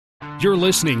You're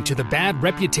listening to the Bad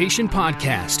Reputation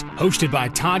Podcast, hosted by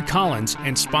Todd Collins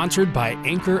and sponsored by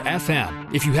Anchor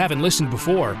FM. If you haven't listened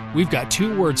before, we've got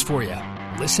 2 words for you.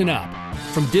 Listen up.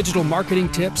 From digital marketing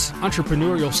tips,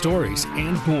 entrepreneurial stories,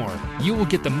 and more, you will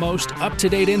get the most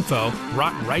up-to-date info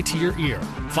brought right to your ear.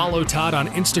 Follow Todd on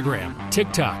Instagram,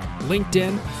 TikTok,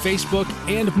 LinkedIn, Facebook,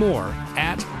 and more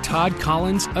at Todd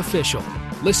Collins Official.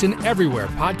 Listen everywhere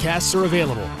podcasts are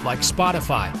available, like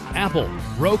Spotify, Apple,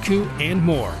 Roku, and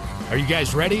more. Are you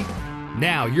guys ready?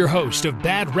 Now, your host of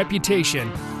Bad Reputation,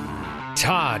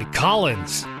 Todd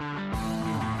Collins.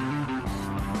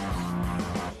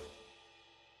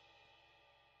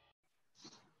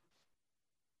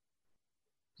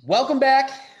 Welcome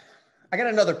back. I got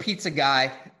another pizza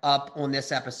guy up on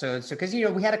this episode. So, because,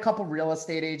 we had a couple real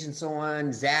estate agents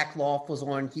on. Zach Loft was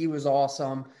on. He was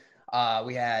awesome.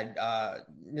 We had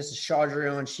Mrs. Chaudry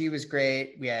on. She was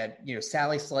great. We had,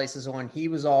 Sally Slices on. He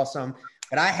was awesome.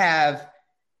 But I have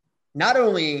not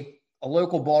only a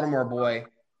local Baltimore boy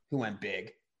who went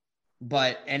big,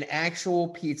 but an actual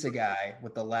pizza guy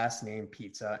with the last name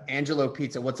Pizza. Angelo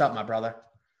Pizza. What's up, my brother?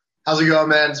 How's it going,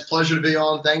 man? It's a pleasure to be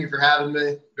on. Thank you for having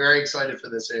me. Very excited for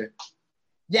this here.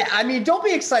 Yeah, don't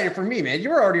be excited for me, man. You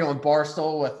were already on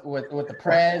Barstool with the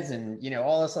Prez and,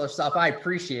 all this other stuff. I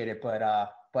appreciate it, but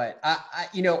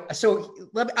so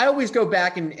I always go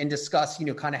back and discuss,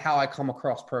 kind of how I come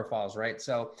across profiles, right?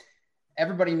 So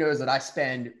everybody knows that I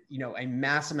spend, a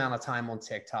mass amount of time on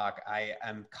TikTok. I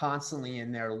am constantly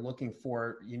in there looking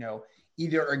for,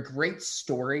 either a great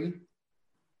story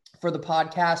for the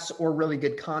podcast or really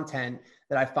good content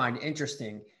that I find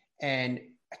interesting. And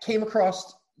I came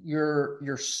across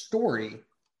your story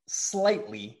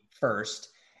slightly first,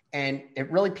 and it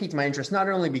really piqued my interest, not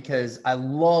only because I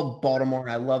love Baltimore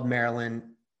and I love Maryland,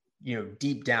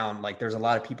 deep down. Like, there's a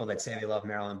lot of people that say they love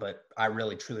Maryland, but I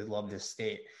really, truly love this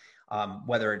state,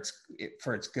 whether it's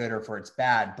for its good or for its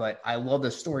bad. But I love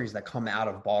the stories that come out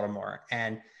of Baltimore.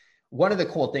 And one of the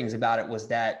cool things about it was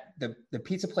that the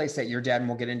pizza place that your dad, and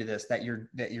we'll get into this, that your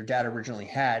dad originally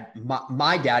had,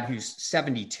 my dad, who's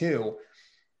 72,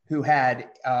 who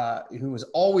was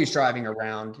always driving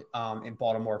around in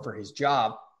Baltimore for his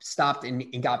job, stopped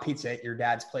and got pizza at your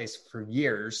dad's place for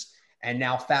years. And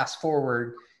now fast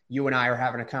forward, you and I are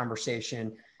having a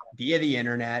conversation via the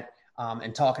internet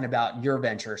and talking about your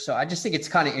venture. So I just think it's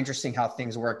kind of interesting how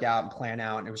things work out and plan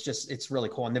out. And it's really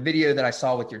cool. And the video that I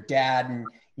saw with your dad and,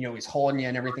 he's holding you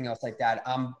and everything else like that,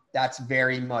 that's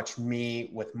very much me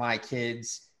with my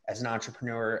kids as an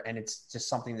entrepreneur. And it's just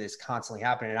something that is constantly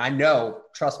happening. And I know,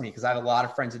 trust me, because I have a lot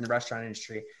of friends in the restaurant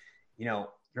industry,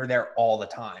 you're there all the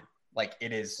time. Like,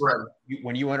 it is, right.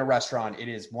 When you own a restaurant, it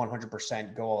is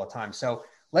 100% go all the time. So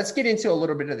let's get into a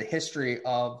little bit of the history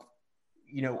of,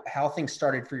 how things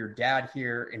started for your dad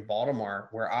here in Baltimore,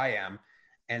 where I am,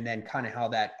 and then kind of how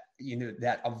that,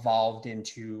 that evolved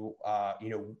into,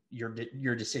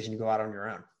 your decision to go out on your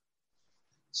own.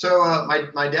 So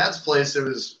my dad's place, it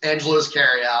was Angelo's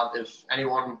Carryout. If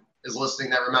anyone is listening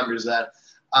that remembers that,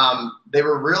 they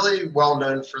were really well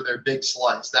known for their big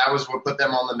slice. That was what put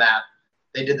them on the map.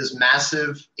 They did this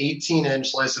massive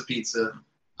 18-inch slice of pizza.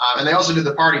 And they also did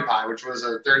the party pie, which was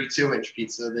a 32-inch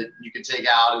pizza that you could take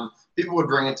out and people would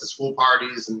bring it to school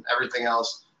parties and everything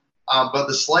else. But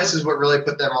the slice is what really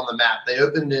put them on the map. They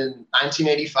opened in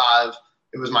 1985.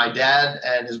 It was my dad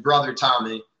and his brother,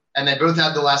 Tommy, and they both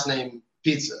had the last name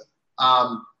Pizza.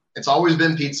 It's always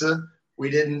been pizza.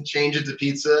 We didn't change it to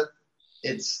pizza.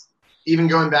 It's even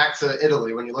going back to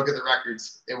Italy. When you look at the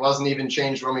records, it wasn't even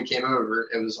changed when we came over.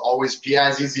 It was always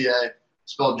P-I-Z-Z-A,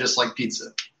 spelled just like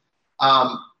pizza.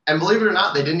 And believe it or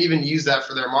not, they didn't even use that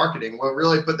for their marketing. What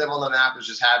really put them on the map was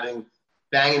just having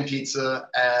banging pizza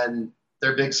and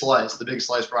their big slice. The big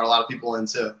slice brought a lot of people in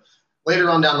too. Later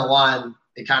on down the line,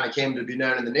 it kind of came to be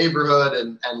known in the neighborhood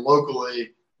and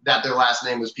locally that their last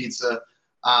name was Pizza.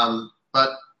 But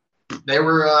they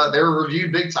were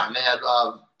reviewed big time. They had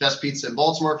best pizza in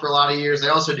Baltimore for a lot of years. They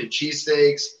also did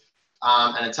cheesesteaks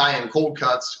and Italian cold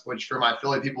cuts, which for my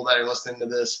Philly people that are listening to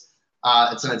this,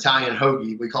 it's an Italian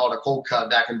hoagie. We call it a cold cut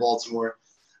back in Baltimore.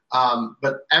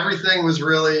 But everything was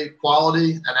really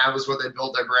quality, and that was what they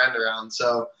built their brand around.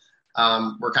 So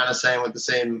we're kind of saying with the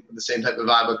same type of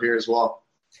vibe up here as well.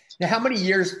 Now, how many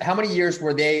years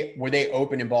were they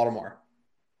open in Baltimore?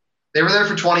 They were there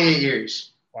for 28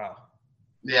 years. Wow.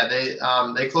 Yeah,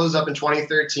 they closed up in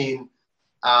 2013,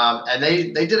 and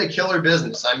they did a killer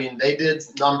business. I mean, they did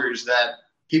numbers that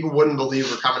people wouldn't believe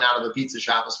were coming out of a pizza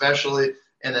shop, especially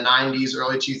in the 90s,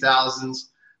 early 2000s.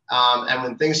 And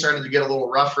when things started to get a little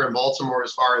rougher in Baltimore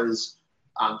as far as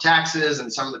taxes,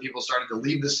 and some of the people started to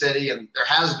leave the city. And there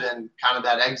has been kind of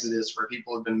that exodus where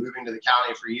people have been moving to the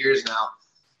county for years now.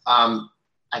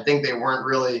 I think they weren't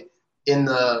really in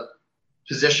the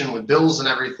position with bills and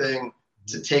everything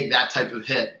to take that type of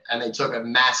hit, and they took a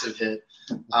massive hit.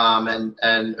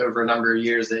 And over a number of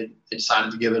years, they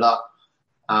decided to give it up.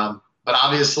 But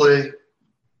obviously,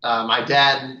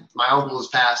 my uncle has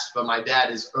passed, but my dad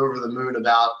is over the moon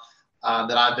about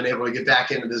that I've been able to get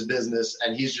back into this business.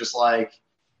 And he's just like,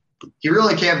 he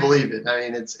really can't believe it. I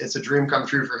mean, it's a dream come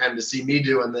true for him to see me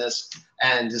doing this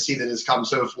and to see that it's come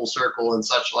so full circle in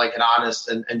such like an honest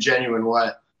and genuine way.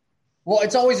 Well,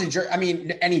 it's always I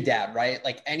mean, any dad, right?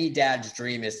 Like any dad's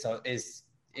dream is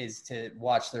to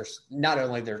watch not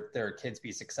only their kids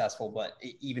be successful, but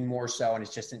even more so. And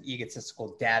it's just an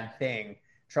egotistical dad thing.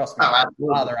 Trust me,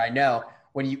 father, I know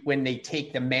when they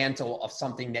take the mantle of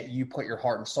something that you put your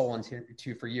heart and soul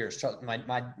into for years.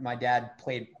 My dad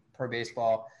played pro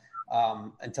baseball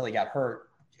until he got hurt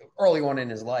early on in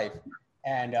his life.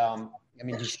 And, I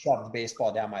mean, he shoved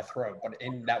baseball down my throat,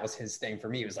 and that was his thing for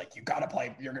me. He was like, you got to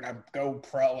play, you're going to go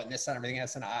pro and this and everything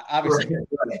else. And obviously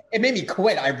it made me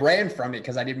quit. I ran from it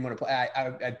because I didn't want to play.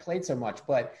 I played so much,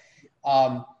 but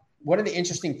one of the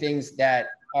interesting things that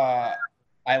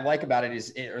I like about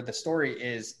it or the story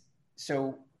is,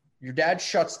 so your dad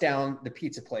shuts down the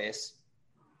pizza place.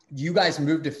 You guys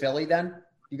moved to Philly then?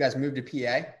 You guys moved to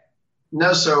PA?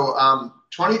 No, so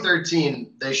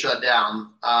 2013, they shut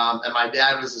down, and my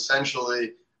dad was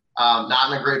essentially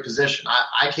not in a great position.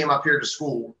 I came up here to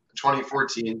school in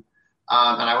 2014, and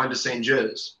I went to St.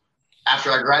 Joe's. After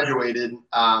I graduated,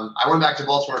 I went back to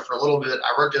Baltimore for a little bit.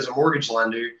 I worked as a mortgage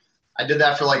lender. I did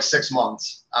that for like 6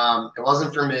 months. It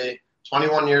wasn't for me.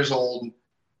 21 years old.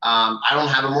 I don't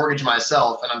have a mortgage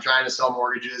myself, and I'm trying to sell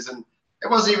mortgages, and it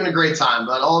wasn't even a great time.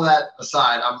 But all that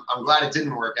aside, I'm glad it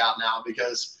didn't work out now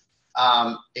because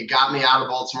it got me out of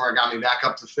Baltimore. It got me back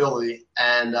up to Philly.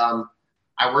 And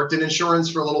I worked in insurance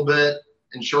for a little bit.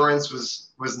 Insurance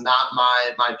was not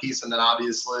my piece. And then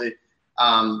obviously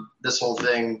this whole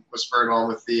thing was spurred on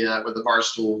with the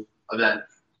Barstool event.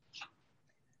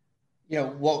 You know,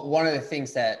 one of the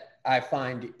things that I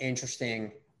find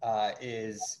interesting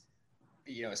is,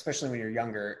 you know, especially when you're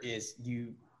younger, is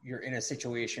you're in a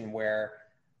situation where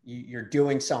you're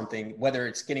doing something, whether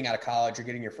it's getting out of college or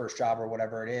getting your first job or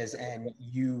whatever it is, and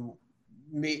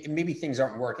maybe things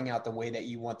aren't working out the way that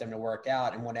you want them to work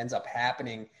out. And what ends up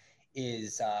happening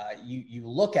is you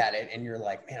look at it and you're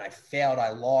like, man, I failed, I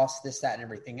lost this, that, and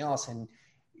everything else. And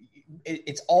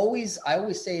I always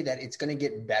say that it's going to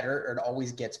get better, or it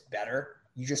always gets better.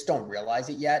 You just don't realize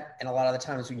it yet. And a lot of the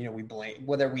times, you know,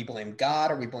 whether we blame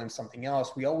God or we blame something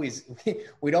else, we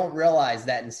don't realize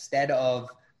that instead of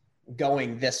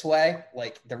going this way,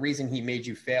 like the reason he made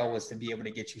you fail was to be able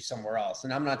to get you somewhere else.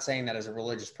 And I'm not saying that as a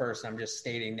religious person. I'm just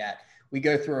stating that we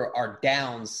go through our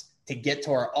downs to get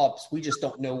to our ups. We just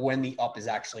don't know when the up is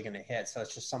actually going to hit. So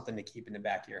it's just something to keep in the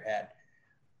back of your head.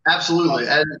 Absolutely.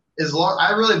 And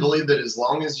I really believe that as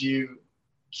long as you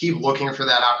keep looking for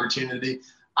that opportunity,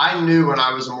 I knew when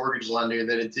I was a mortgage lender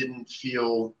that it didn't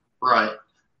feel right.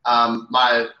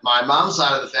 My mom's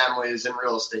side of the family is in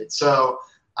real estate. So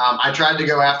I tried to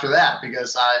go after that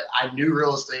because I knew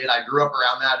real estate. I grew up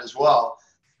around that as well.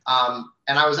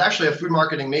 And I was actually a food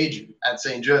marketing major at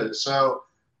St. Joe's. So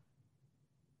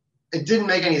it didn't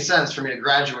make any sense for me to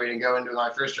graduate and go into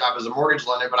my first job as a mortgage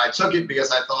lender, but I took it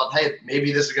because I thought, hey,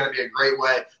 maybe this is going to be a great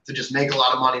way to just make a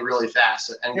lot of money really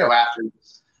fast and go after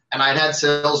this. And I'd had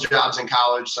sales jobs in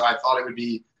college, so I thought it would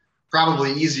be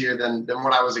probably easier than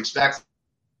what I was expecting.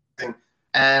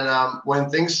 And when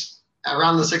things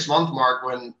around the 6-month mark,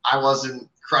 when I wasn't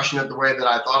crushing it the way that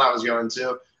I thought I was going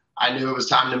to, I knew it was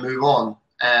time to move on.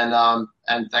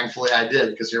 And thankfully I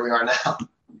did, because here we are now.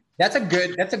 That's a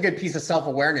good piece of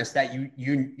self-awareness that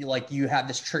you have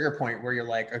this trigger point where you're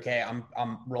like, okay,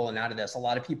 I'm rolling out of this. A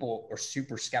lot of people are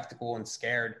super skeptical and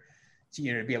scared to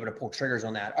be able to pull triggers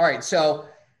on that. All right. So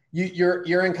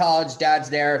you're in college, dad's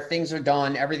there, things are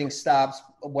done, everything stops,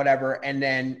 whatever. And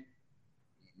then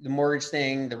the mortgage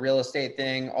thing, the real estate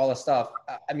thing, all the stuff.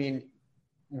 I mean,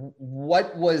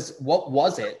 what was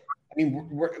it? I mean,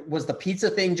 was the pizza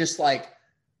thing just like,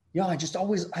 yo,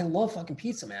 I love fucking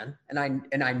pizza, man.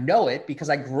 And I know it because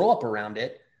I grew up around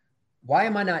it. Why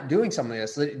am I not doing something like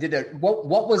this?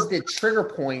 What was the trigger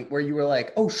point where you were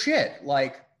like, oh shit,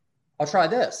 like I'll try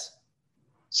this?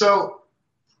 So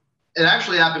it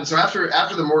actually happened. So after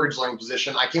the mortgage lending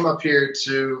position, I came up here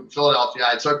to Philadelphia.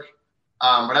 I took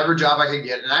whatever job I could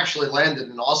get and actually landed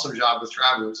an awesome job with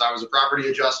Travelers. I was a property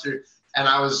adjuster, and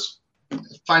I was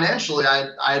financially,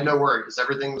 I had no worries.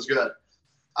 Everything was good.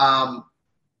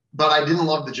 but I didn't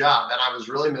love the job and I was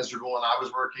really miserable and I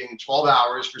was working 12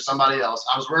 hours for somebody else.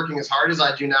 I was working as hard as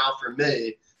I do now for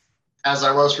me as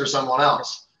I was for someone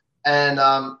else. And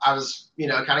I was,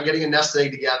 kind of getting a nest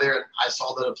egg together, and I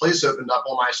saw that a place opened up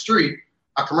on my street,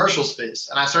 a commercial space.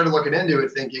 And I started looking into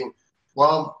it thinking,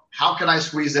 well, how could I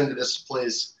squeeze into this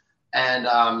place and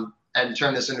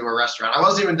turn this into a restaurant? I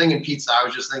wasn't even thinking pizza. I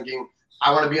was just thinking,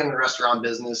 I want to be in the restaurant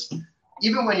business.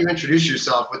 Even when you introduce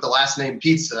yourself with the last name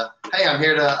Pizza, hey, I'm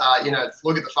here to,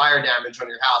 look at the fire damage on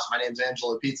your house. My name's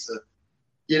Angelo Pizza.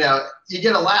 You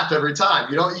get a laugh every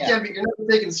time. You're never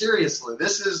taken seriously.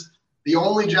 This is the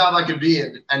only job I could be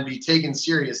in and be taken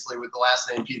seriously with the last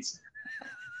name Pizza.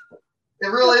 It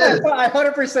really is. I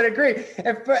 100% agree.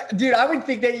 Dude, I would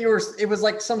think that it was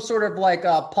like some sort of like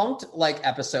a punked like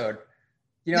episode.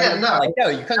 Yeah, no. Like, no,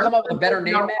 you couldn't come up with a better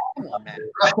name, man. Come on, man.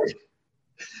 Right.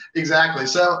 Exactly.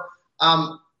 So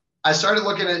I started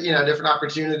looking at, different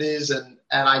opportunities and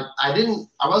I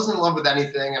wasn't in love with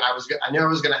anything. And I knew I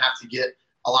was going to have to get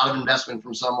a lot of investment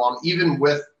from someone, even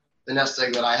with the nest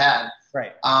egg that I had.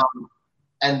 Right.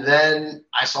 And then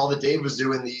I saw that Dave was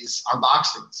doing these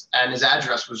unboxings and his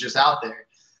address was just out there.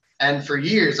 And for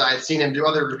years I had seen him do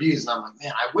other reviews and I'm like,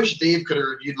 man, I wish Dave could have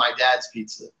reviewed my dad's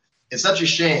pizza. It's such a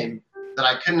shame that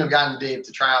I couldn't have gotten Dave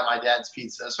to try out my dad's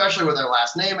pizza, especially with their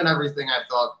last name and everything. I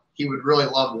thought he would really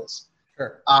love this.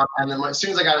 Sure. And then as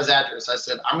soon as I got his address, I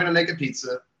said, I'm going to make a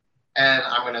pizza and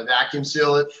I'm going to vacuum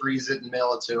seal it, freeze it, and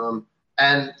mail it to him.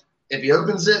 And if he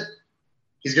opens it,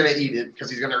 he's going to eat it because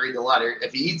he's going to read the letter.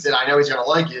 If he eats it, I know he's going to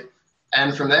like it.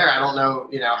 And from there, I don't know,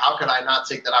 how could I not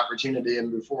take that opportunity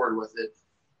and move forward with it?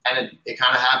 And it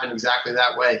kind of happened exactly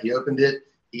that way. He opened it.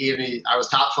 He gave me, I was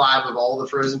top 5 of all the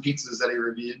frozen pizzas that he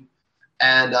reviewed.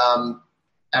 And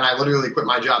I literally quit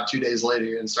my job 2 days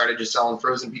later and started just selling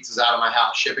frozen pizzas out of my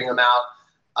house, shipping them out.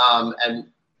 And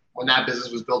when that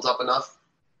business was built up enough,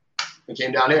 we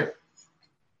came down here.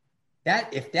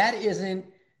 If that isn't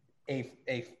a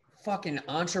fucking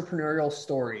entrepreneurial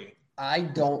story, I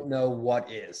don't know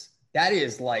what is. That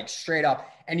is like straight up.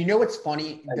 And you know what's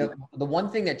funny? The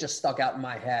one thing that just stuck out in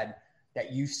my head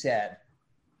that you said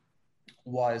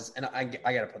was, and I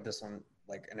got to put this on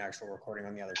like an actual recording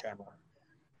on the other camera.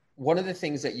 One of the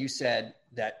things that you said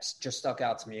that just stuck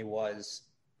out to me was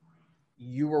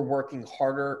you were working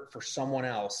harder for someone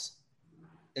else,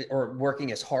 or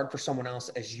working as hard for someone else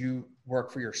as you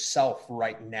work for yourself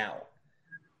right now.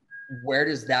 Where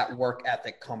does that work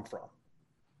ethic come from?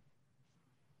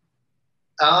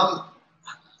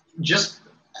 Just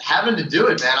having to do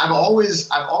it, man. I've always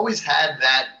had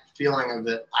that feeling of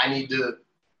that I need to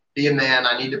be a man.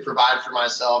 I need to provide for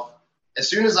myself. As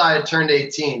soon as I had turned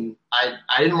 18, I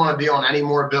didn't want to be on any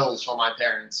more bills from my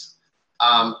parents.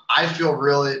 I feel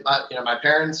really, my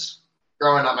parents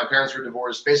growing up, my parents were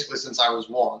divorced basically since I was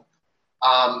 1.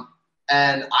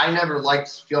 And I never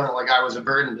liked feeling like I was a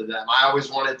burden to them. I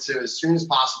always wanted to, as soon as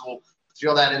possible,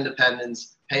 feel that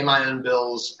independence, pay my own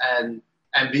bills, and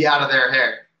be out of their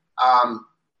hair.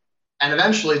 And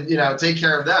eventually, take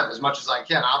care of them as much as I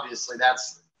can. Obviously,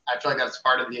 I feel like that's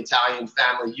part of the Italian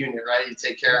family unit, right? You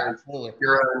take care of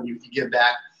your own, you give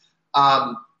back.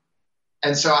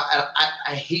 And so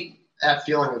I hate that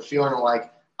feeling of feeling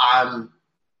like I'm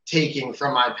taking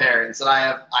from my parents, that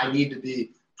I need to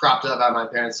be propped up by my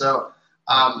parents. So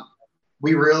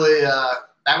we really,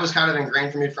 that was kind of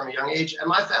ingrained for me from a young age. And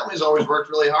my family's always worked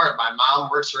really hard. My mom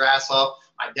works her ass off.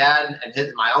 My dad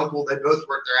and my uncle, they both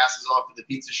worked their asses off at the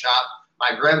pizza shop.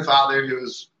 My grandfather, who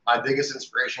was my biggest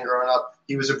inspiration growing up,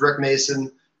 he was a brick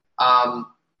mason.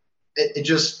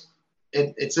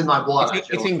 It's in my blood.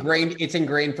 It's ingrained. It's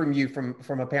ingrained from you from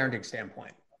a parenting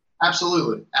standpoint.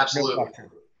 Absolutely.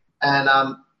 And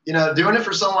doing it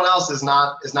for someone else is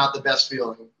not the best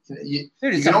feeling. You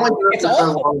can only do it for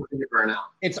so long until you burn out.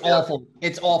 It's awful.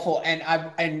 It's awful.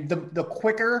 And the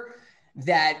quicker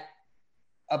that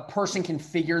a person can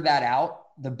figure that out,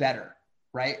 the better,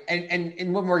 right?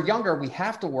 And when we're younger, we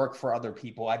have to work for other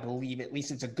people. I believe at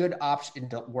least it's a good option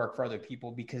to work for other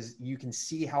people because you can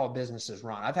see how a business is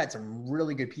run. I've had some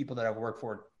really good people that I've worked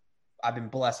for. I've been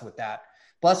blessed with that.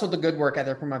 Blessed with the good work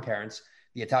ethic from my parents.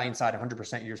 The Italian side,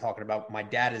 100% you're talking about. My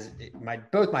dad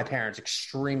both my parents,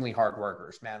 extremely hard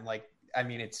workers, man.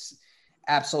 It's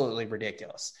absolutely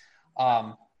ridiculous.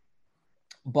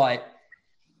 But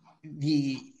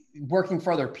the working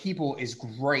for other people is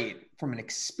great from an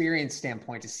experience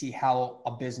standpoint to see how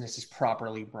a business is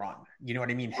properly run. You know what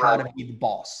I mean? How to be the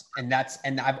boss. And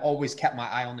I've always kept my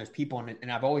eye on those people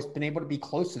and I've always been able to be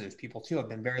close to those people too. I've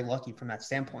been very lucky from that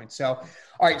standpoint. So,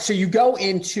 all right. So you get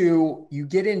into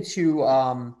I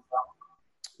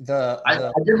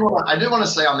did want to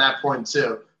say on that point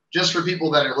too, just for people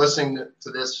that are listening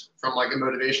to this from like a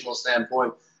motivational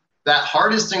standpoint, that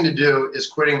hardest thing to do is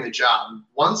quitting the job.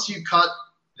 Once you cut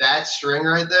that string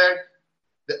right there,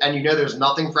 and you know there's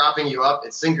nothing propping you up,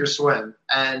 it's sink or swim.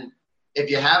 And if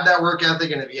you have that work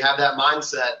ethic and if you have that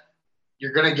mindset,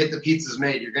 you're going to get the pizzas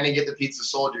made. You're going to get the pizzas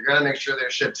sold. You're going to make sure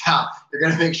they're shipped out. You're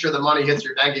going to make sure the money hits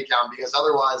your bank account, because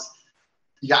otherwise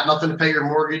you got nothing to pay your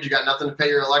mortgage. You got nothing to pay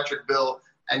your electric bill,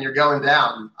 and you're going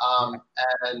down.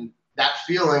 And that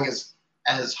feeling is,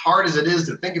 as hard as it is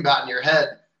to think about in your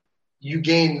head, you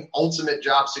gain ultimate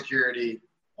job security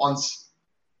once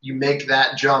you make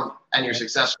that jump and you're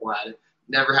successful at it.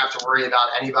 Never have to worry about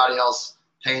anybody else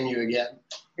paying you again.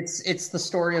 It's the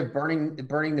story of burning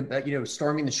the,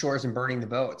 storming the shores and burning the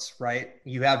boats, right?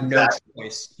 You have no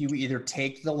choice. You either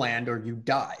take the land or you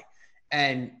die.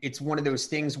 And it's one of those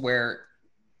things where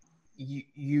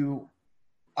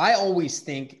I always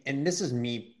think, and this is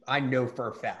me, I know for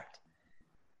a fact,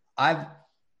 I've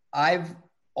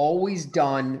always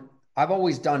done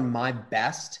my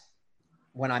best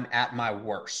when I'm at my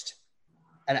worst.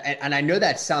 And I know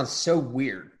that sounds so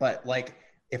weird, but like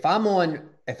if I'm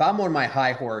on my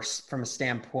high horse from a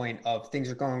standpoint of things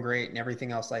are going great and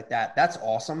everything else like that, that's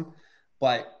awesome.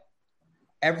 But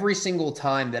every single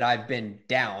time that I've been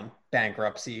down,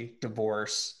 bankruptcy,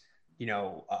 divorce,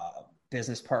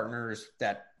 business partners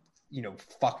that,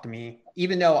 fucked me,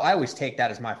 even though I always take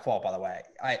that as my fault, by the way,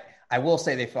 I will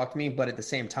say they fucked me, but at the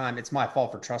same time, it's my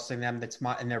fault for trusting them.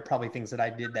 And there are probably things that I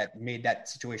did that made that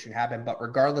situation happen. But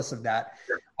regardless of that,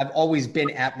 I've always been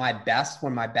at my best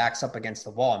when my back's up against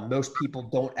the wall. And most people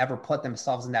don't ever put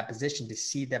themselves in that position to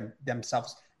see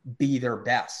themselves be their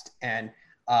best. And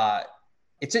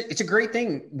it's a great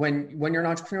thing when you're an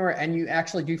entrepreneur and you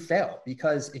actually do fail,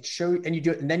 because it shows, and you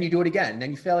do it, and then you do it again, and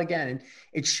then you fail again. And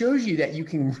it shows you that you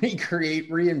can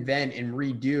recreate, reinvent, and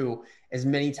redo as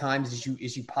many times as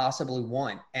you possibly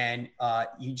want. And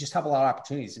you just have a lot of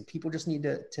opportunities, and people just need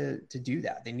to do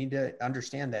that. They need to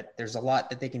understand that there's a lot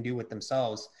that they can do with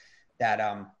themselves that,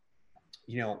 a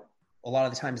lot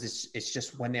of the times it's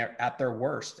just when they're at their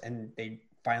worst and they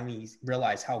finally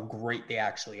realize how great they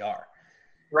actually are.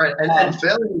 Right. And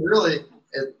failing really,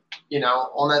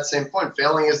 on that same point,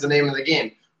 failing is the name of the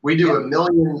game. We do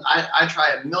I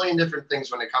try a million different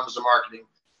things when it comes to marketing.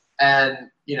 And,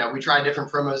 we try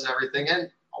different promos and everything. And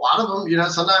a lot of them,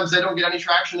 sometimes they don't get any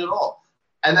traction at all.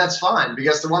 And that's fine,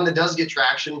 because the one that does get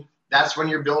traction, that's when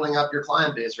you're building up your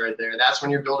client base right there. That's when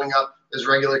you're building up those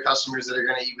regular customers that are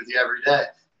going to eat with you every day.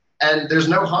 And there's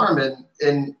no harm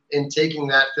in taking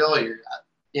that failure,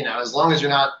 as long as you're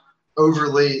not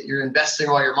you're investing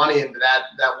all your money into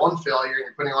that one failure and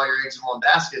you're putting all your eggs in one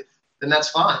basket, then that's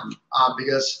fine,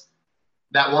 because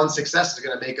that one success is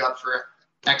going to make up for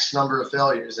X number of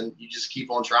failures, and you just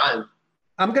keep on trying.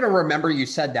 I'm going to remember you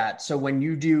said that. So when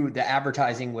you do the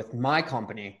advertising with my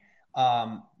company,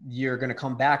 you're going to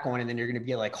come back on, and then you're going to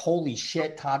be like, holy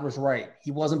shit, Todd was right.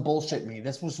 He wasn't bullshitting me.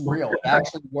 This was real. It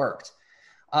actually worked.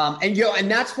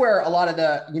 And that's where a lot of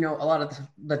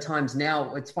the times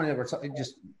now, it's funny that we're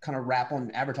just kind of wrap on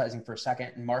advertising for a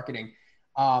second and marketing.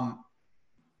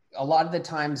 A lot of the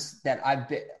times that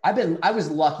I was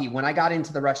lucky when I got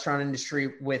into the restaurant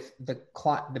industry with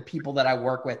the people that I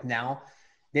work with now.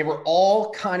 They were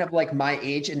all kind of like my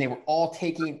age, and they were all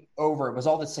taking over. It was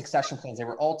all the succession plans. They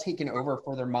were all taking over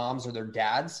for their moms or their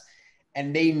dads.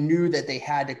 And they knew that they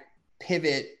had to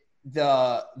pivot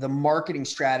the marketing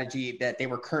strategy that they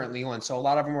were currently on. So a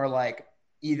lot of them were like,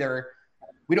 either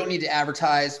we don't need to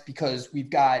advertise because we've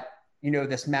got,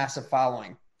 this massive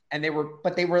following. And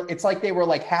it's like they were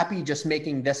like happy just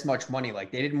making this much money.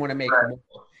 Like they didn't want to make more,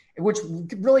 which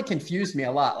really confused me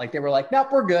a lot. Like they were like, nope,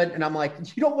 we're good. And I'm like,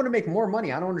 you don't want to make more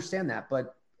money. I don't understand that,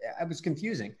 but it was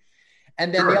confusing.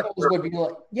 And then the other ones would be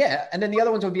like, yeah. And then the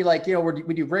other ones would be like,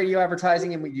 we do radio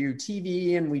advertising, and we do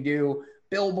TV, and we do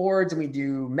billboards, and we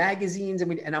do magazines,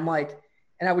 and I'm like,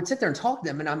 and I would sit there and talk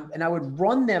to them, and I would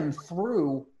run them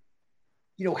through,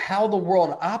 how the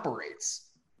world operates.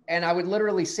 And I would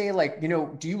literally say, like,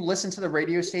 do you listen to the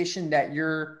radio station that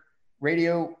your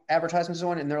radio advertisement is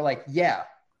on? And they're like, yeah.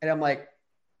 And I'm like,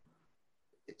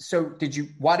 so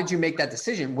why did you make that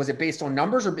decision? Was it based on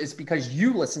numbers, or is it because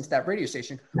you listened to that radio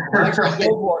station? Why is your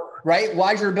billboard, right?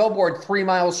 Why is your billboard 3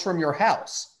 miles from your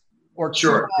house or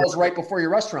 2 miles right before your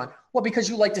restaurant? Well, because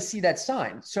you like to see that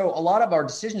sign. So a lot of our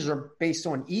decisions are based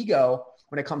on ego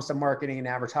when it comes to marketing and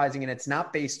advertising, and it's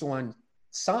not based on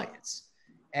science.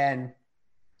 And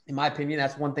in my opinion,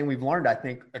 that's one thing we've learned, I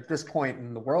think, at this point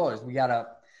in the world, is we got to,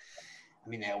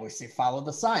 they always say follow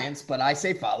the science, but I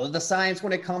say follow the science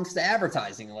when it comes to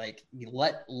advertising. Like,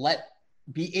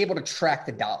 be able to track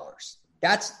the dollars.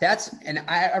 And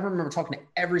I remember talking to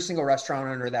every single restaurant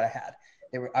owner that I had.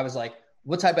 I was like,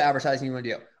 what type of advertising you want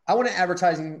to do? I want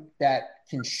advertising that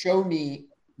can show me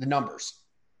the numbers.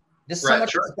 This is how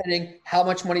much I'm spending. How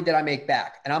much money did I make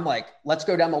back? And I'm like, let's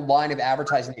go down the line of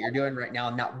advertising that you're doing right now.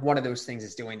 And not one of those things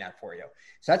is doing that for you.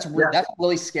 So that's a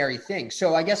really scary thing.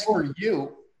 So I guess for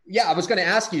you, I was going to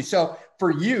ask you. So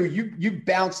for you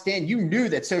bounced in. You knew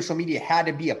that social media had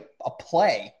to be a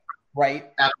play,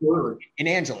 right? Absolutely. In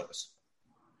Angelo's.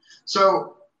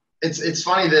 So it's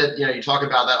funny that, you talk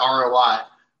about that ROI.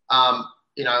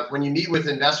 When you meet with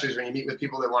investors, when you meet with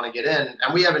people that want to get in,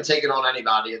 and we haven't taken on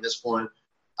anybody at this point,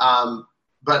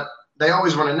 but they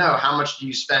always want to know, how much do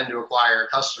you spend to acquire a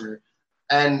customer?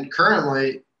 And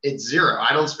currently it's zero.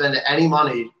 I don't spend any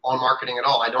money on marketing at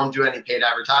all. I don't do any paid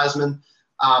advertisement.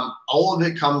 All of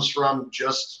it comes from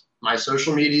just my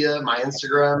social media, my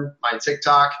Instagram, my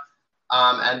TikTok,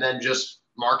 and then just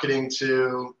marketing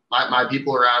to my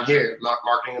people around here,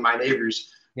 marketing to my neighbors.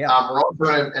 Yeah. We're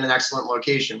also in an excellent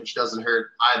location, which doesn't hurt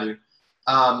either.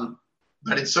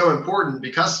 But it's so important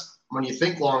because when you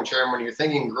think long-term, when you're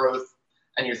thinking growth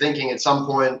and you're thinking at some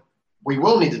point, we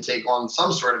will need to take on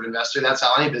some sort of investor. That's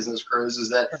how any business grows, is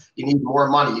that you need more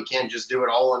money. You can't just do it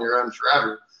all on your own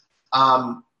forever.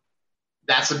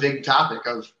 That's a big topic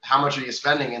of how much are you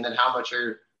spending, and then how much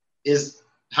do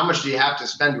you have to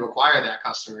spend to acquire that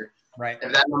customer? Right.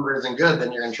 If that number isn't good,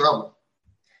 then you're in trouble.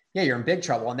 Yeah, you're in big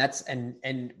trouble.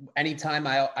 And anytime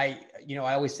I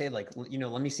always say, like,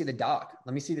 let me see the doc,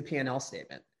 let me see the P&L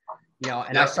statement,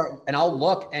 and I'll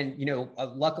look, and,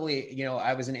 luckily,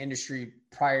 I was in industry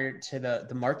prior to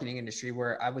the marketing industry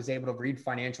where I was able to read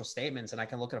financial statements, and I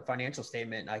can look at a financial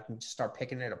statement and I can just start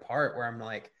picking it apart where I'm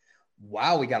like,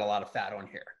 wow, we got a lot of fat on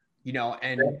here,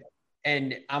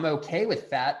 and I'm okay with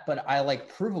fat, but I like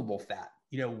provable fat.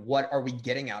 What are we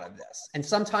getting out of this? And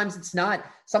sometimes it's not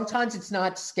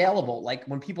scalable. Like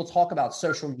when people talk about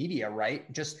social media, right?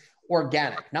 Just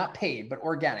organic, not paid, but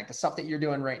organic, the stuff that you're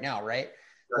doing right now, right?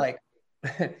 Sure. Like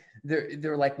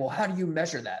they're like, well, how do you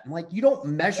measure that? I'm like, you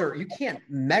can't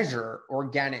measure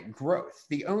organic growth.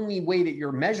 The only way that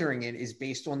you're measuring it is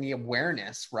based on the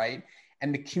awareness, right?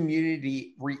 And the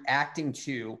community reacting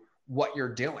to what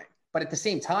you're doing. But at the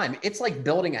same time, it's like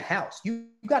building a house. You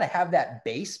got to have that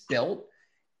base built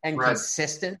and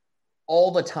consistent all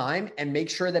the time, and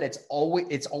make sure that it's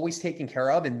always taken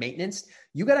care of, and maintenance.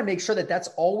 You got to make sure that that's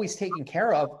always taken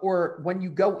care of, or when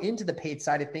you go into the paid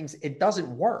side of things, it doesn't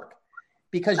work,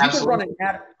 because you could run an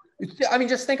ad. I mean,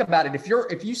 just think about it.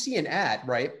 If you see an ad,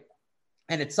 right,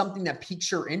 and it's something that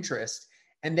piques your interest,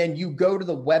 and then you go to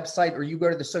the website or you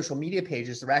go to the social media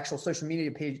pages, the actual social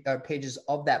media pages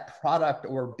of that product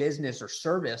or business or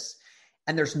service,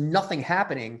 and there's nothing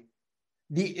happening,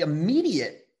 the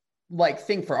immediate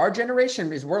thing for our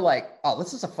generation is we're like, oh,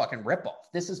 this is a fucking ripoff.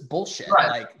 This is bullshit.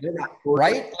 Right.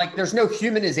 Right? Like there's no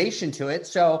humanization to it.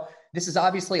 So this is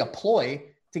obviously a ploy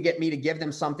to get me to give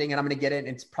them something, and I'm going to get it, and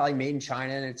it's probably made in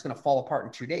China, and it's going to fall apart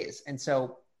in 2 days. And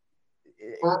so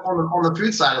on the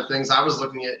food side of things, I was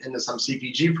looking into some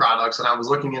CPG products, and I was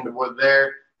looking into what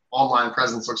their online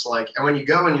presence looks like. And when you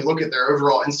go and you look at their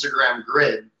overall Instagram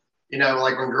grid,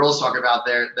 like when girls talk about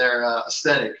their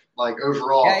aesthetic, like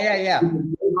overall,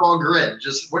 overall grid,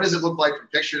 just what does it look like from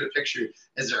picture to picture?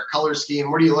 Is there a color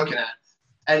scheme? What are you looking at?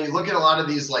 And you look at a lot of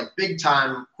these like big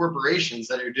time corporations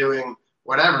that are doing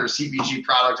whatever CPG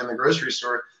product in the grocery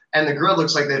store, and the grid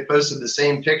looks like they've posted the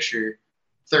same picture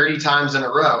 30 times in a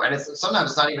row. And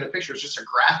sometimes it's not even a picture. It's just a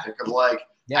graphic of like,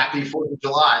 happy 4th of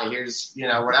July. Here's,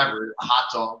 whatever, a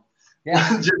hot dog.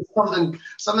 Yeah. Just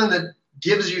something that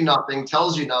gives you nothing,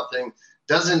 tells you nothing,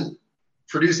 doesn't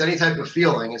produce any type of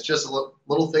feeling. It's just a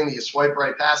little thing that you swipe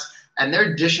right past, and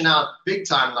they're dishing out big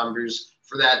time numbers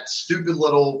for that stupid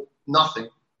little nothing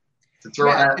to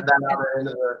throw that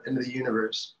out into the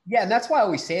universe. Yeah. And that's why I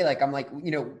always say, like, I'm like,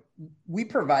 we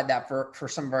provide that for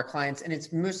some of our clients, and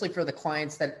it's mostly for the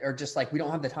clients that are just like, we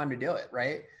don't have the time to do it.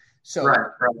 Right. So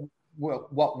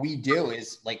what we do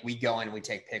is like, we go in and we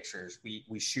take pictures,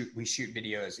 we shoot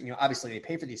videos, obviously they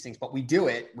pay for these things, but we do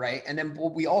it. Right. And then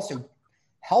we also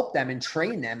help them and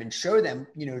train them and show them,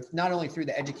 not only through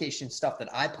the education stuff that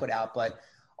I put out, but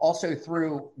also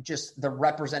through just the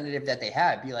representative that they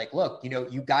have. Be like, look,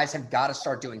 you guys have got to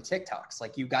start doing TikToks.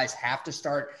 Like, you guys have to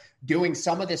start doing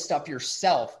some of this stuff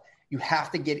yourself. You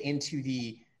have to get into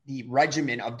the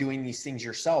regimen of doing these things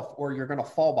yourself, or you're going to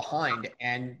fall behind.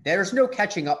 And there's no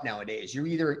catching up nowadays. You're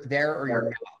either there or you're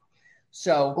not.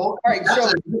 So, all right.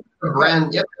 So a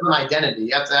brand, you have to have an identity.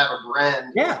 You have to have a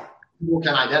brand. Yeah. People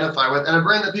can identify with, and a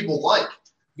brand that people like.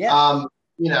 Yeah.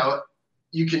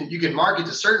 You can market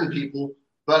to certain people,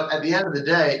 But at the end of the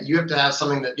day, you have to have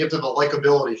something that you have to have a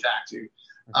likability factor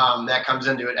that comes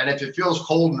into it. And if it feels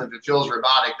cold and if it feels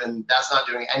robotic, then that's not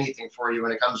doing anything for you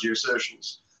when it comes to your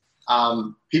socials.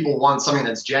 People want something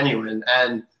that's genuine,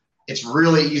 and it's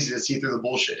really easy to see through the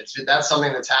bullshit. That's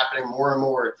something that's happening more and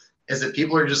more, is that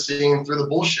people are just seeing through the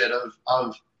bullshit of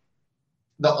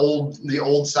the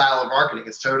old style of marketing.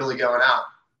 It's totally going out.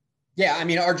 Yeah, I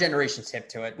mean, our generation's hip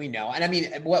to it. We know. And I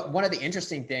mean, one of the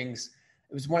interesting things,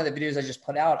 it was one of the videos I just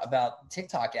put out about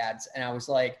TikTok ads. And I was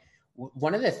like,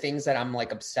 one of the things that I'm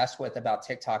like obsessed with about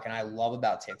TikTok and I love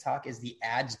about TikTok is the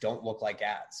ads don't look like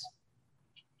ads.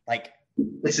 Like,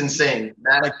 it's insane.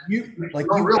 You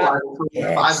don't realize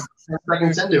it 5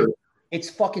 seconds into it. It's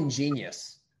fucking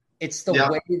genius. It's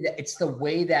the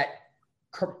way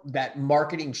that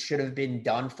marketing should have been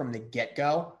done from the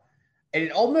get-go. And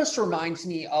it almost reminds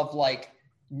me of like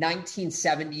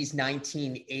 1970s,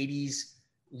 1980s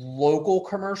local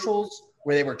commercials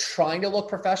where they were trying to look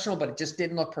professional, but it just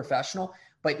didn't look professional.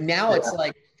 But now it's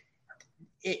like,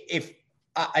 if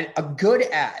a good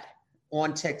ad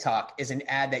on TikTok is an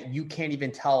ad that you can't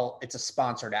even tell it's a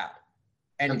sponsored ad.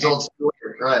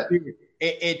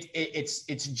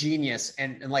 It's genius.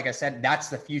 And like I said, that's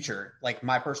the future. Like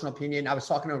my personal opinion, I was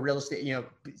talking to a real estate,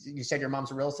 you said your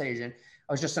mom's a real estate agent.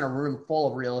 I was just in a room full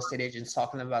of real estate agents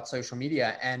talking to them about social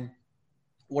media. And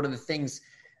one of the things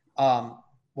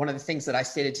that I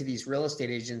stated to these real estate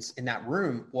agents in that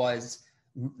room was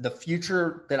the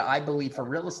future that I believe for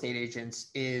real estate agents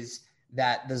is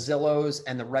that the Zillows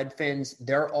and the Redfins,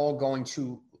 they're all going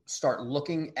to start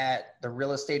looking at the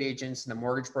real estate agents and the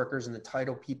mortgage brokers and the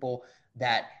title people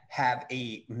that have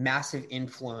a massive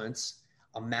influence,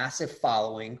 a massive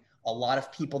following, a lot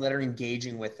of people that are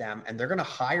engaging with them, and they're going to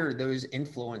hire those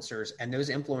influencers, and those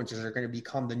influencers are going to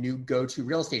become the new go-to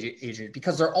real estate agent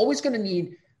because they're always going to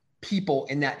need people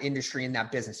in that industry, in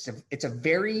that business. It's a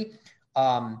very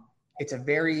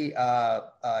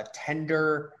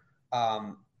tender,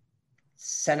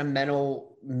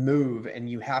 sentimental move, and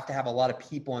you have to have a lot of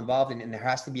people involved in it, and there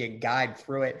has to be a guide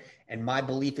through it. And my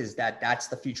belief is that that's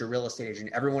the future real estate agent.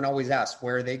 Everyone always asks,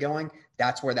 where are they going?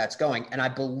 That's where that's going. And I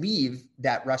believe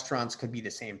that restaurants could be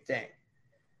the same thing.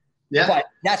 Yeah. But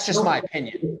that's just my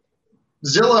opinion.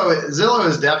 Zillow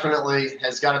is definitely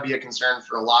has got to be a concern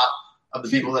for a lot of the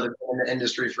people that have been in the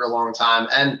industry for a long time.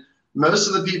 And most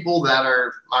of the people that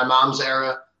are my mom's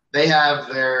era, they have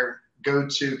their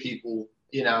go-to people.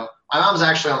 My mom's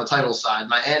actually on the title side.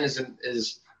 My aunt is a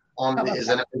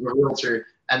realtor,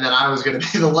 and then I was going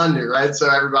to be the lender, right? So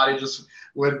everybody just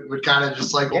would kind of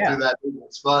just cycle through that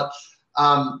business. But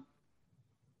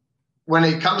when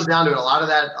it comes down to it, a lot of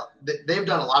that, they've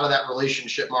done a lot of that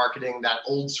relationship marketing, that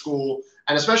old school,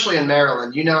 and especially in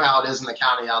Maryland, you know how it is in the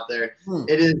county out there.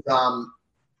 It is,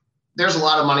 there's a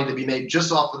lot of money to be made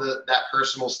just off of that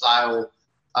personal style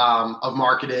of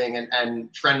marketing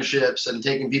and friendships and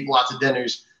taking people out to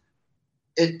dinners.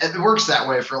 It works that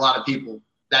way for a lot of people.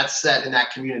 That's set in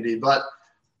that community. But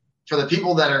for the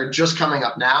people that are just coming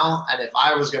up now, and if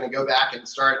I was going to go back and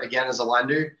start again as a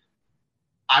lender,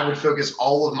 I would focus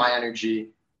all of my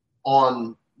energy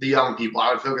on the young people.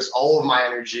 I would focus all of my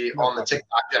energy on the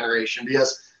TikTok generation,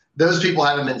 because those people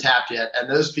haven't been tapped yet. And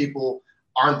those people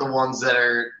aren't the ones that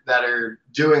are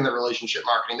doing the relationship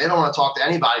marketing. They don't want to talk to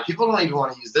anybody. People don't even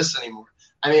want to use this anymore.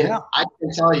 I mean, I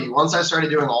can tell you, once I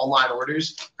started doing online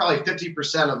orders, probably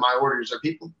 50% of my orders are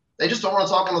people, they just don't want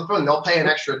to talk on the phone. They'll pay an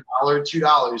extra $1,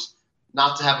 $2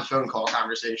 not to have a phone call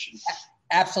conversation.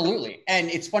 Absolutely. And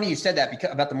it's funny you said that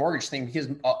about the mortgage thing, because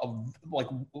a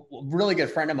really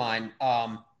good friend of mine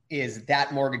is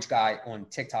that mortgage guy on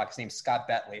TikTok. His name's Scott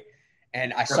Bentley.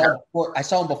 And I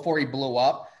saw him before he blew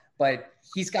up, but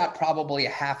he's got probably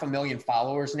 500,000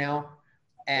 followers now.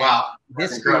 And wow.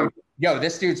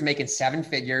 This dude's making 7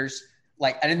 figures.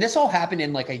 And this all happened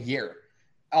in like a year.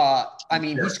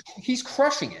 He's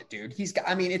crushing it, dude.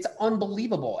 It's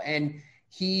unbelievable. And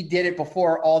he did it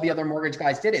before all the other mortgage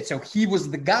guys did it. So he was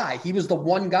the guy. He was the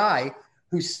one guy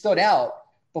who stood out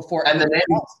before. And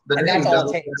that's all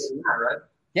it takes. Right?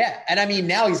 Yeah. And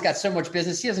now he's got so much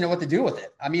business, he doesn't know what to do with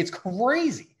it. It's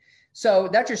crazy. So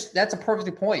that's a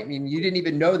perfect point. You didn't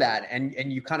even know that.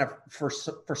 And you kind of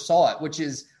foresaw it, which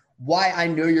is why I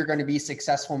know you're going to be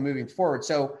successful moving forward.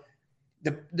 So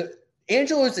the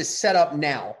Angelo's is set up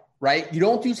now, right? You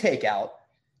don't do takeout.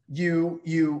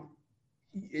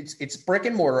 It's brick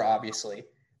and mortar, obviously.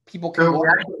 People can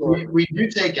we do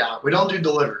takeout. We don't do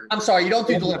delivery. I'm sorry, you don't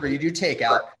do delivery. You do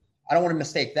takeout. I don't want to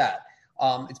mistake that.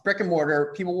 It's brick and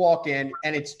mortar. People walk in,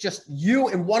 and it's just you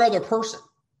and one other person.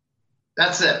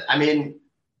 That's it.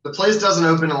 The place doesn't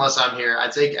open unless I'm here. I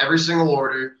take every single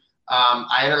order.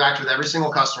 I interact with every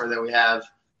single customer that we have.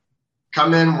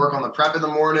 Come in, work on the prep in the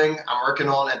morning. I'm working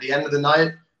on at the end of the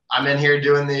night. I'm in here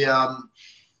doing the,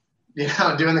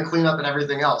 doing the cleanup and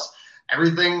everything else.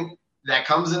 Everything that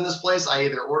comes in this place, I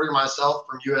either order myself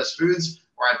from US Foods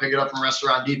or I pick it up from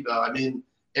Restaurant Depot. I mean,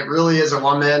 it really is a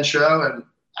one-man show. And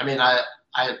I mean, I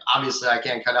obviously I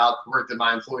can't cut out the work that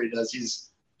my employee does.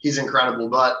 He's incredible,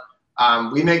 but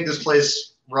we make this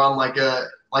place run like a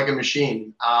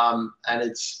machine. And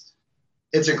it's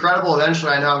incredible.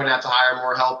 Eventually, I know I'm going to have to hire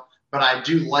more help, but I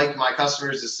do like my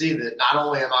customers to see that not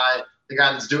only am I the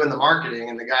guy that's doing the marketing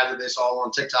and the guy that they saw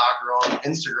on TikTok or on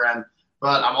Instagram,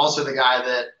 but I'm also the guy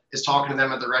that is talking to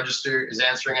them at the register, is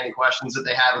answering any questions that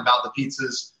they have about the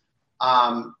pizzas,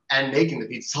 and making the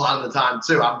pizzas a lot of the time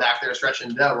too. I'm back there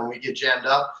stretching dough. When we get jammed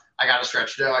up, I got to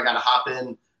stretch dough. I got to hop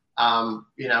in,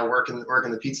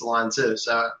 working the pizza line too.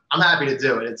 So I'm happy to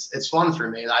do it. It's fun for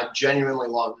me. I genuinely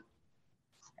love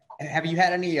it. Have you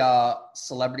had any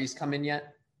celebrities come in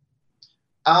yet?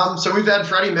 So we've had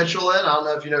Freddie Mitchell in. I don't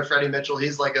know if you know Freddie Mitchell.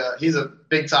 He's a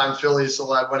big time Philly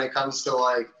celeb when it comes to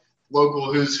like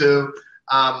local who's who.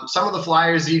 Some of the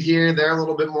Flyers eat here. They're a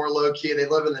little bit more low key. They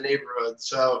live in the neighborhood.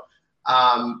 So,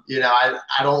 I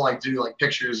don't like do like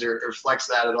pictures or flex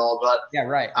that at all, but yeah,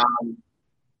 right.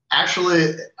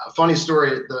 Actually a funny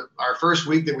story. Our first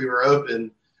week that we were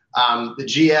open, the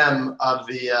GM of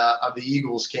the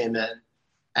Eagles came in,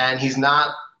 and he's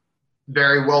not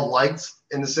very well liked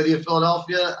in the city of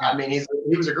Philadelphia. I mean, he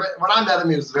was a great, when I met him,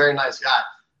 he was a very nice guy.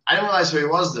 I didn't realize who he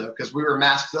was though, because we were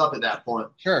masked up at that point.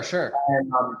 Sure.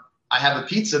 And, I have a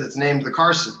pizza that's named the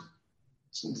Carson.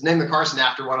 It's named the Carson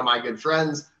after one of my good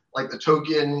friends, like the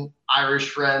token Irish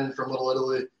friend from Little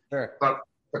Italy. Sure. But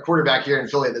the quarterback here in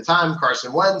Philly at the time,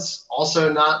 Carson Wentz,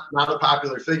 also not a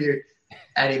popular figure.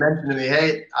 And he mentioned to me,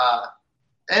 hey,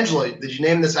 Angela, did you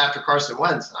name this after Carson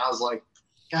Wentz? And I was like,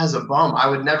 guy's a bum. I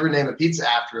would never name a pizza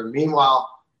after him. Meanwhile,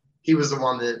 he was the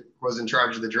one that was in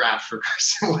charge of the draft for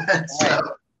Carson Wentz.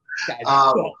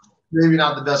 So, maybe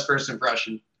not the best first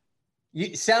impression.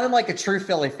 You sounded like a true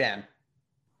Philly fan.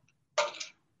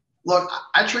 Look,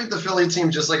 I treat the Philly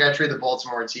team just like I treat the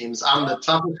Baltimore teams. I'm the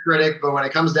toughest critic, but when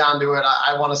it comes down to it,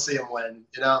 I want to see them win,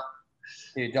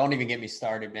 Dude, don't even get me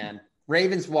started, man.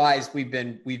 Ravens wise, we've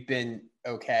been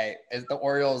okay. As the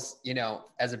Orioles,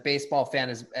 as a baseball fan,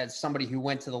 as somebody who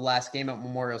went to the last game at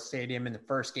Memorial Stadium and the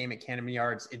first game at Camden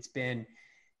Yards, it's been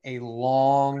a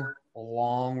long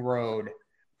road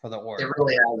for the Orioles.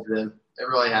 It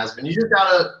really has been. You just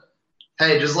gotta,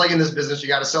 hey, just like in this business, you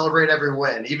gotta celebrate every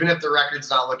win, even if the record's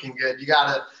not looking good. You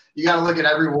gotta look at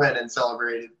every win and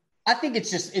celebrate it. I think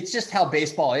it's just how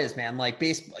baseball is, man. Like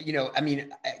baseball,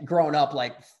 growing up,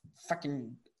 like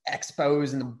fucking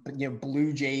Expos and the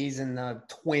Blue Jays and the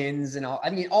Twins and all. I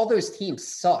mean, all those teams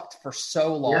sucked for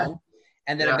so long,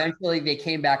 and then eventually they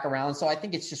came back around. So I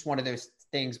think it's just one of those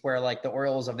things where like the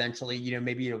Orioles eventually,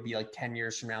 maybe it'll be like 10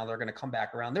 years from now they're going to come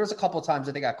back around. There was a couple of times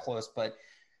that they got close, but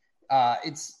I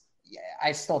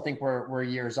still think we're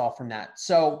years off from that.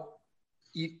 So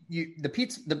the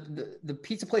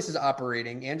pizza place is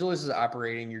operating. Angela's is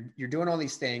operating. You're doing all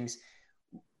these things.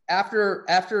 After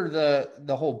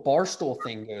the whole Barstool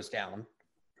thing goes down,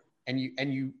 and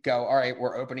you go, all right,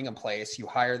 we're opening a place. You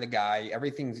hire the guy.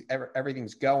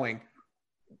 Everything's going.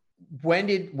 When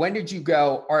did you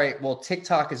go, all right, well,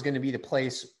 TikTok is going to be the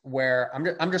place where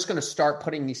I'm just going to start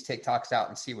putting these TikToks out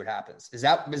and see what happens? Is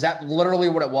that literally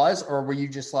what it was? Or were you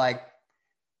just like,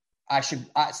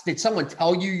 did someone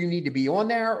tell you need to be on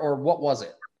there, or what was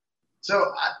it?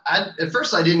 So at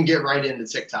first I didn't get right into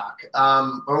TikTok.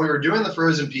 When we were doing the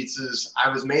frozen pizzas, I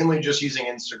was mainly just using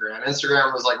Instagram.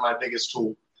 Instagram was like my biggest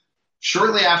tool.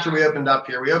 Shortly after we opened up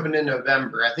here, we opened in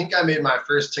November. I think I made my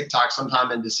first TikTok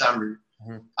sometime in December,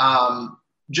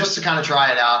 just to kind of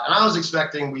try it out. And I was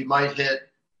expecting we might hit,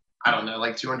 I don't know,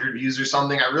 like 200 views or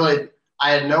something. I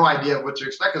had no idea what to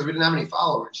expect because we didn't have any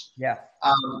followers. Yeah.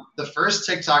 The first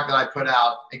TikTok that I put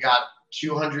out, it got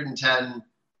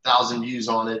 210,000 views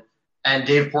on it. And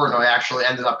Dave Portnoy actually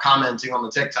ended up commenting on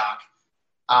the TikTok.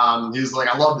 He was like,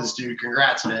 I love this dude.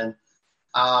 Congrats, man.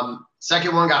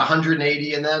 Second one got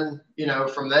 180. And then,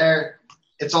 from there,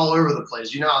 it's all over the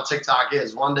place. You know how TikTok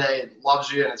is. One day it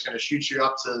loves you and it's going to shoot you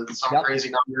up to some crazy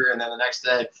number. And then the next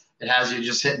day it has you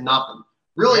just hitting nothing.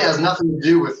 Really has nothing to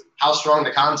do with how strong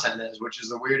the content is, which is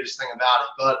the weirdest thing about it.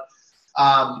 But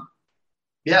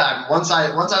once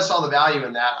I saw the value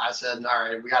in that, I said, all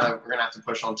right, we're going to have to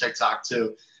push on TikTok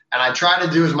too. And I try to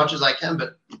do as much as I can,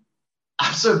 but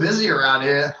I'm so busy around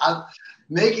here.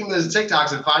 Making those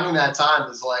TikToks and finding that time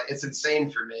is like, it's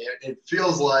insane for me. It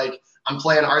feels like I'm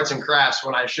playing arts and crafts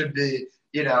when I should be,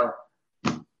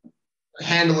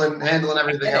 handling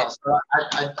everything else. So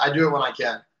I do it when I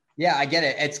can. Yeah, I get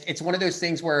it. It's one of those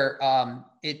things where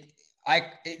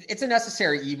it's a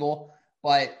necessary evil,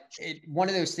 but one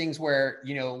of those things where,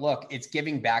 you know, look, it's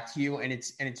giving back to you,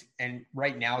 and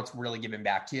right now it's really giving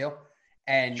back to you.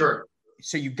 And sure.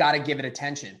 So you've got to give it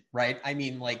attention, right? I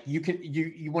mean, like you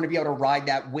want to be able to ride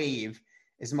that wave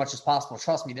as much as possible.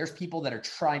 Trust me, there's people that are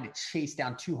trying to chase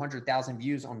down 200,000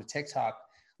 views on the TikTok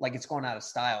like it's going out of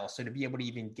style. So to be able to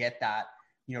even get that,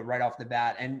 you know, right off the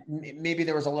bat, and maybe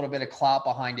there was a little bit of clout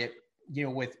behind it, you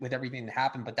know, with everything that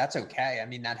happened, but that's okay. I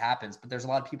mean, that happens, but there's a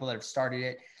lot of people that have started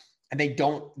it and they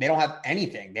don't have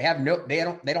anything. They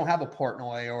don't have a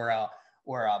Portnoy or a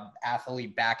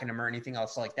athlete backing them or anything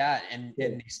else like that. And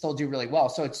they still do really well.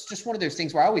 So it's just one of those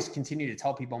things where I always continue to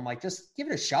tell people, I'm like, just give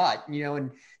it a shot, you know,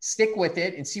 and stick with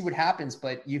it and see what happens.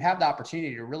 But you have the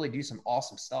opportunity to really do some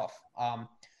awesome stuff.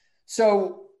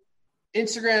 So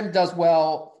Instagram does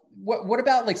well. What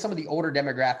about like some of the older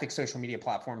demographic social media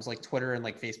platforms like Twitter and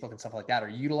like Facebook and stuff like that? Are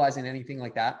you utilizing anything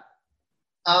like that?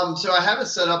 So I have it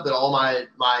set up that all my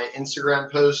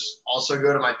Instagram posts also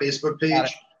go to my Facebook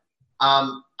page.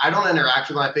 I don't interact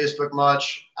with my Facebook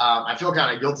much. I feel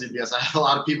kind of guilty because I have a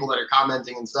lot of people that are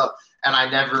commenting and stuff, and I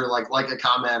never like a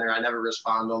comment or I never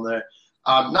respond on there.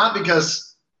 Not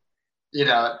because, you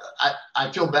know,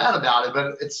 I feel bad about it,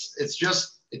 but it's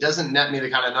just, it doesn't net me the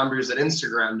kind of numbers that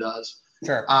Instagram does.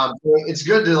 Sure. It's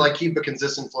good to like keep a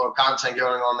consistent flow of content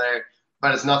going on there,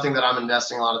 but it's nothing that I'm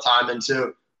investing a lot of time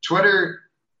into. Twitter,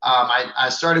 I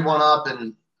started one up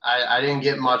and I didn't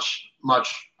get much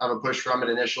of a push from it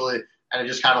initially, and it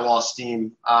just kind of lost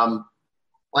steam.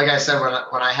 Like I said,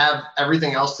 when I have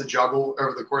everything else to juggle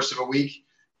over the course of a week,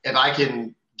 if I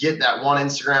can get that one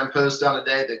Instagram post done a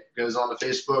day that goes on to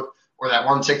Facebook, or that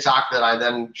one TikTok that I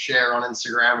then share on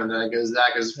Instagram and then it goes to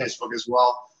Facebook as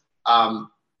well.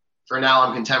 For now,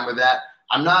 I'm content with that.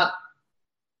 I'm not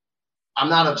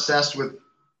obsessed with,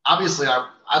 obviously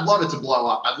I'd love it to blow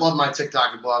up. I'd love my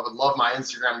TikTok to blow up. I'd love my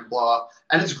Instagram to blow up,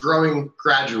 and it's growing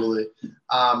gradually.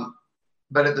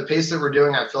 But at the pace that we're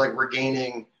doing, I feel like we're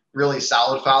gaining really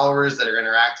solid followers that are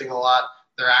interacting a lot.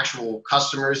 They're actual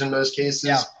customers in most cases.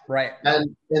 Yeah, right.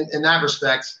 And in that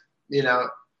respect, you know,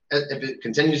 if it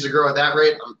continues to grow at that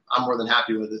rate, I'm more than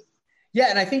happy with it. Yeah,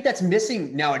 and I think that's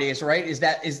missing nowadays, right?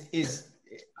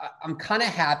 I'm kind of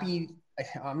happy.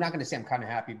 I'm not going to say I'm kind of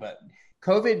happy, but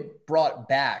COVID brought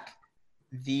back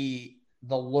the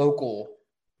local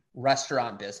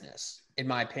restaurant business, in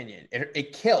my opinion.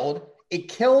 It killed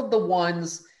the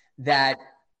ones that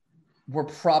were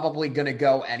probably going to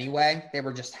go anyway. They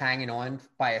were just hanging on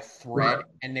by a thread, right.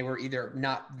 And they were either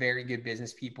not very good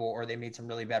business people, or they made some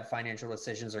really bad financial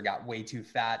decisions, or got way too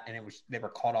fat and they were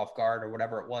caught off guard or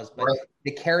whatever it was. But right.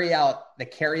 the carry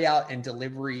out and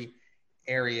delivery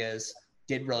areas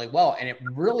did really well. And it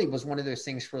really was one of those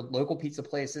things for local pizza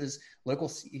places,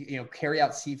 local, you know, carry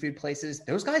out seafood places.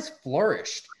 Those guys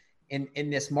flourished in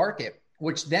this market,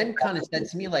 which then kind of said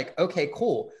to me like, okay,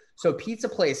 cool. So pizza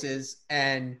places,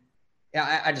 and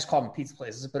I just call them pizza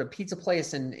places, but a pizza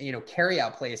place and, you know, carry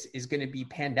out place is going to be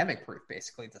pandemic proof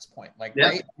basically at this point. Like, yeah.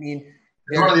 Right? I mean,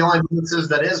 it's one of the only businesses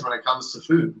that is when it comes to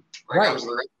food. Right.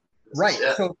 Right.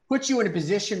 Yeah. So it puts you in a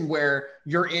position where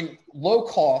you're in low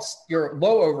cost, you're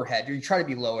low overhead. You try to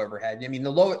be low overhead. I mean,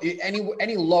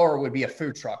 any lower would be a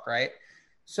food truck, right?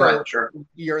 So right, sure.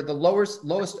 You're the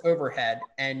lowest overhead,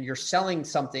 and you're selling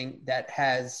something that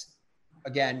has,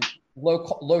 again,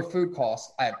 low food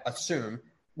costs, I assume,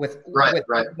 with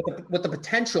the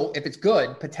potential, if it's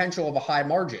good, potential of a high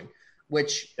margin,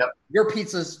 which your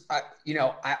pizzas, you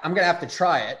know, I'm going to have to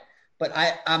try it. But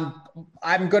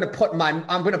I'm going to put my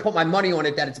money on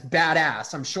it that it's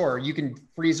badass. I'm sure you can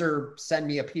freezer send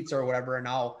me a pizza or whatever, and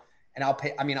I'll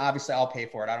pay. I mean, obviously I'll pay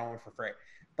for it. I don't want it for free,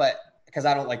 but because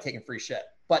I don't like taking free shit.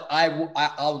 But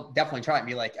I'll definitely try it and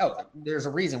be like, oh, there's a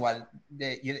reason why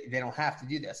they don't have to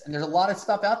do this. And there's a lot of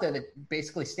stuff out there that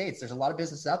basically states there's a lot of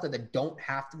businesses out there that don't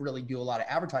have to really do a lot of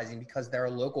advertising because they're a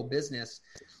local business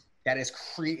that has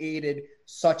created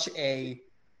such a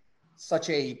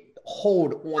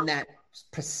hold on that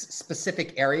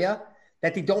specific area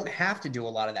that they don't have to do a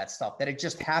lot of that stuff, that it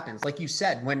just happens. Like you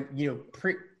said, when, you know,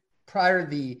 prior to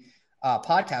the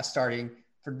podcast starting,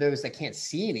 for those that can't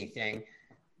see anything,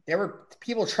 there were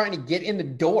people trying to get in the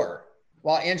door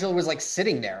while Angelo was like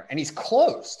sitting there, and he's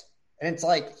closed. And it's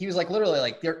like, he was like, literally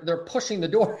like they're pushing the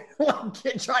door,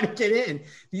 trying to get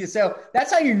in. So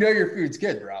that's how you know your food's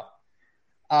good, bro.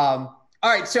 All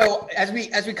right, so as we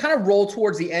kind of roll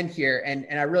towards the end here, and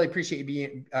I really appreciate you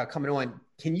being coming on.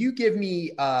 Can you give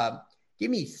me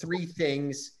 3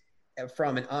 things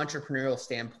from an entrepreneurial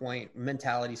standpoint,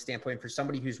 mentality standpoint, for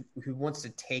somebody who wants to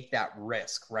take that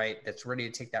risk, right? That's ready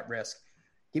to take that risk.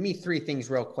 Give me 3 things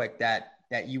real quick that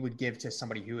you would give to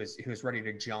somebody who is ready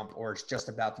to jump, or is just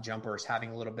about to jump, or is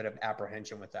having a little bit of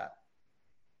apprehension with that.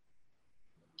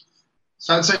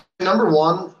 So I'd say number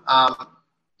 1,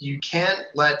 you can't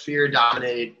let fear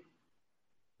dominate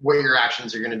what your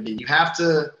actions are going to be. You have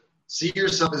to see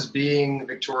yourself as being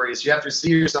victorious. You have to see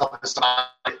yourself as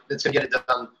somebody that's going to get it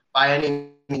done by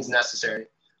any means necessary. 2,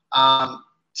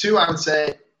 I would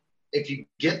say, if you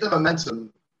get the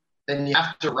momentum, then you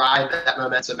have to ride that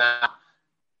momentum out.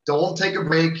 Don't take a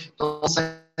break. Don't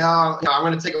say, I'm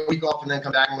going to take a week off and then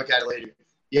come back and look at it later.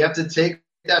 You have to take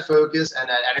that focus and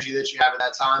that energy that you have at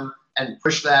that time and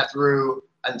push that through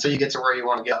until you get to where you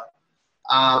want to go.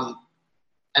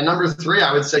 And number 3,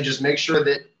 I would say just make sure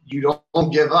that you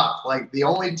don't give up. Like, the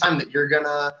only time that you're going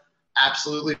to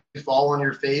absolutely fall on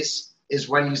your face is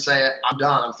when you say, I'm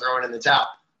done, I'm throwing in the towel.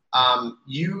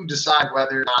 You decide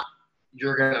whether or not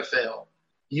you're going to fail.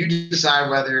 You decide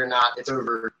whether or not it's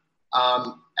over.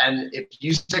 And if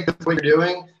you stick with what you're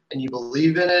doing and you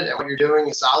believe in it and what you're doing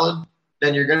is solid,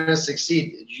 then you're going to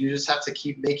succeed. You just have to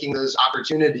keep making those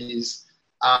opportunities.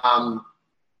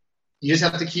 You just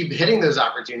have to keep hitting those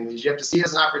opportunities. You have to see it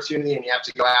as an opportunity and you have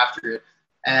to go after it.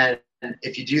 And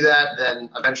if you do that, then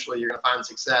eventually you're going to find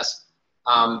success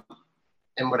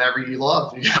in whatever you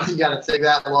love. You got to take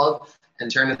that love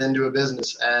and turn it into a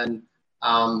business, and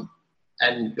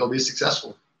you'll be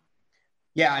successful.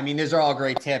 Yeah, I mean, those are all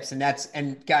great tips,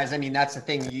 and guys, I mean, that's the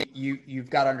thing. You've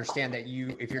got to understand that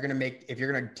if you're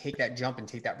going to take that jump and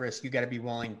take that risk, you got to be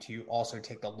willing to also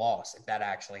take the loss if that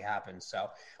actually happens.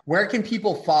 So, where can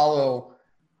people follow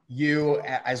you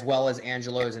as well as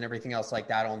Angelo's and everything else like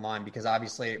that online? Because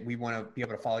obviously, we want to be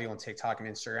able to follow you on TikTok and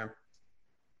Instagram.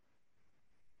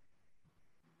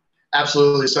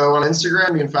 Absolutely. So on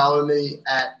Instagram, you can follow me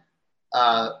at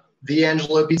The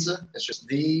Angelo Pizza. It's just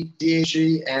the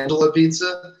THE Angelo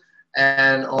Pizza.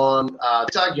 And on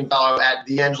TikTok, you can follow at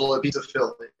The Angelo Pizza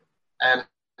Philly. And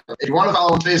if you want to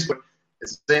follow on Facebook,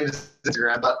 it's the same as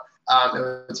Instagram, but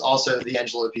it's also The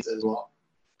Angelo Pizza as well.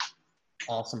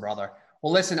 Awesome, brother.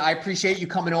 Well, listen, I appreciate you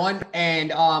coming on. And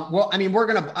well, I mean,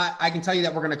 I can tell you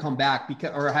that we're gonna come back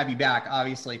or have you back,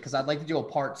 obviously, because I'd like to do a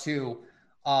part 2.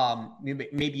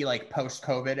 Maybe like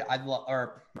post-COVID. I don't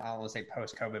want to say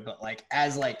post-COVID, but like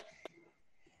as like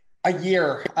a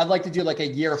year, I'd like to do like a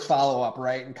year follow-up,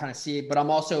 right? And kind of see, but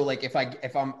I'm also like, if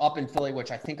I'm up in Philly,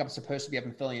 which I think I'm supposed to be up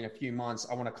in Philly in a few months,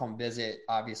 I want to come visit,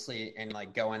 obviously, and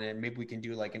like go in, and maybe we can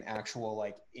do like an actual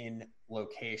like in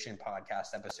location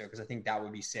podcast episode, because I think that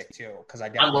would be sick too. Because I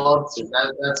love to.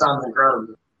 That sounds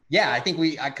incredible. Yeah, I think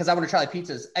because I want to try the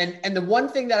pizzas. And the one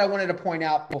thing that I wanted to point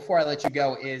out before I let you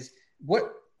go is,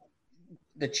 what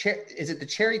is it the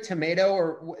cherry tomato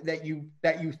or that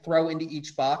you throw into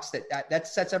each box that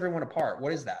sets everyone apart?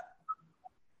 What is that?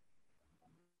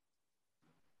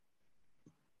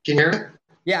 Can you hear me?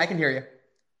 Yeah, I can hear you.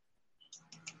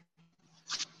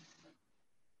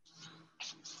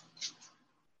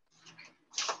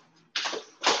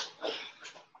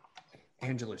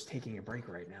 Angelo's taking a break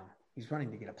right now. He's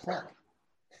running to get a plug.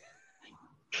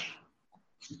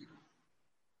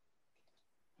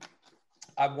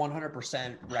 I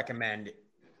 100% recommend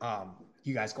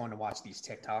you guys going to watch these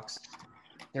TikToks.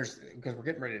 Because we're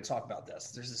getting ready to talk about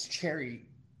this. There's this cherry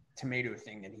tomato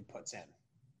thing that he puts in.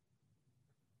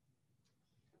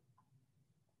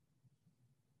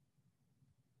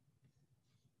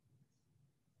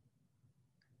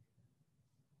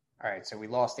 All right, so we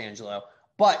lost Angelo.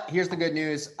 But here's the good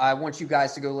news. I want you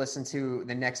guys to go listen to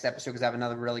the next episode, because I have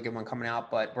another really good one coming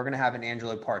out. But we're going to have an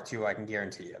Angelo part 2. I can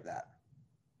guarantee you of that.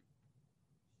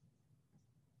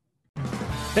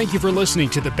 Thank you for listening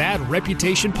to the Bad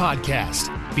Reputation Podcast.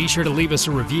 Be sure to leave us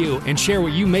a review and share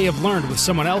what you may have learned with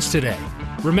someone else today.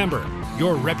 Remember,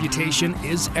 your reputation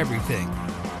is everything.